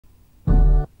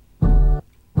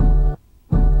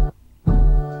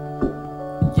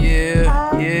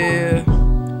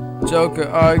Joker,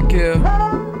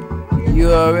 ARtKiLL.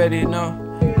 You already know,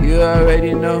 you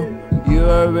already know, you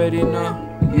already know.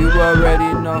 You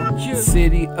already know.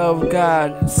 City of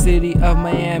God, city of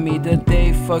Miami, the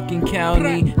Dade fucking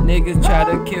county. Niggas try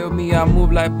to kill me, I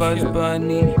move like Bugs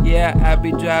Bunny. Yeah, I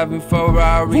be driving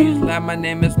Ferraris like my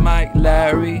name is Mike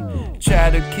Larry.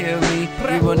 Try to kill me,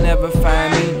 you will never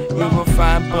find me. You will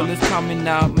find bullets coming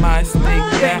out my stick.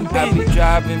 Yeah, I be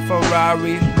driving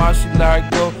Ferrari, martial art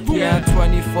go. Yeah, I'm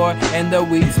 24 and the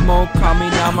weed smoke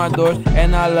coming out my doors.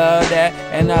 And I love that,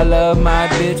 and I love my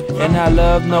bitch, and I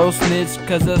love no snitch,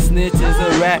 cause a snitch is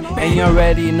a rat, and you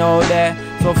already know that.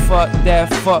 So fuck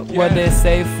that, fuck what they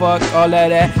say, fuck all of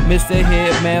that. Mr.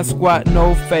 Hitman squat,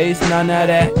 no face, none of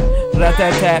that.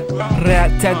 Rat-tat-tat,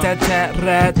 rat-tat-tat,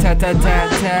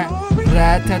 rat-tat-tat-tat.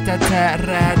 Rat-tat-tat,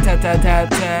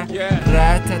 rat-tat-tat-tat,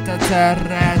 rat-tat-tat,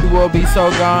 rat. You will be so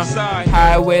gone,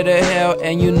 highway to hell,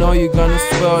 and you know you're gonna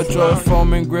swell. George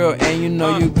Foreman grill, and you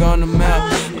know you're gonna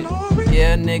melt.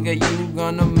 Yeah, nigga, you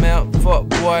gonna melt, fuck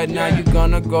boy. Now you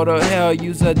gonna go to hell,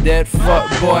 you's a dead fuck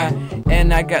boy.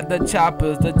 And I got the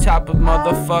choppers,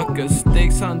 motherfuckers.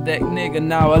 Sticks on deck, nigga,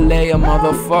 now I lay a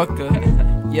motherfucker.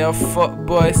 Yeah, fuck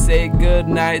boy, say good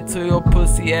night to your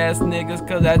pussy ass niggas,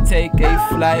 cause I take a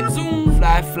flight.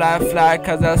 Fly, fly, fly,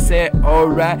 cause I said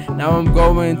alright. Now I'm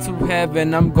going to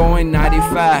heaven, I'm going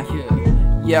 95.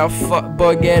 Yeah, fuck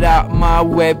boy, get out my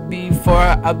way before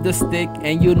I up the stick,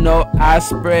 and you know I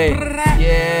spray.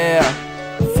 Yeah,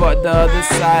 fuck the other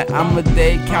side, I'm a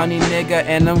Dade County nigga,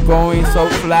 and I'm going so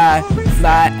fly.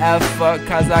 Fly as fuck,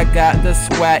 cause I got the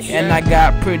swag, and I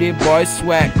got pretty boy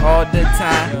swag all the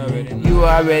time. You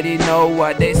already know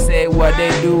what they say, what they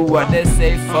do, what they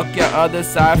say. Fuck your other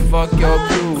side, fuck your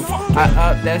crew. I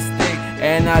up that stick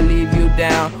and I leave you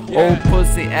down. Old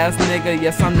pussy ass nigga,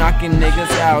 yes I'm knocking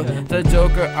niggas out. The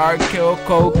Joker, ARtKiLL,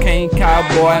 cocaine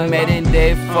cowboy. Made in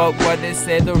Dade, fuck what they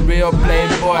say, the real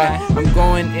playboy. I'm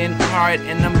going in hard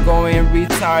and I'm going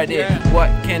retarded. What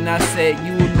can I say?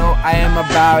 You know I am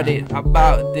about it.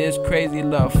 About this crazy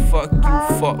love. Fuck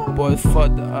you, fuck boys,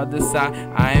 fuck the other side.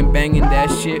 I ain't banging that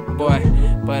shit, boy,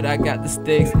 but I got the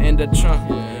sticks in the trunk.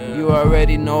 You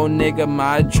already know, nigga,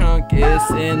 my trunk is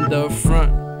in the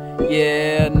front.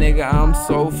 Yeah, nigga, I'm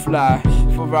so fly.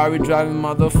 Ferrari driving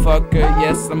motherfucker.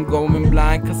 Yes, I'm going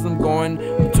blind, cause I'm going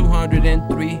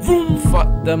 203.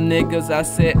 Fuck them niggas, I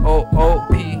said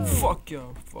OOP. Fuck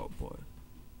y'all.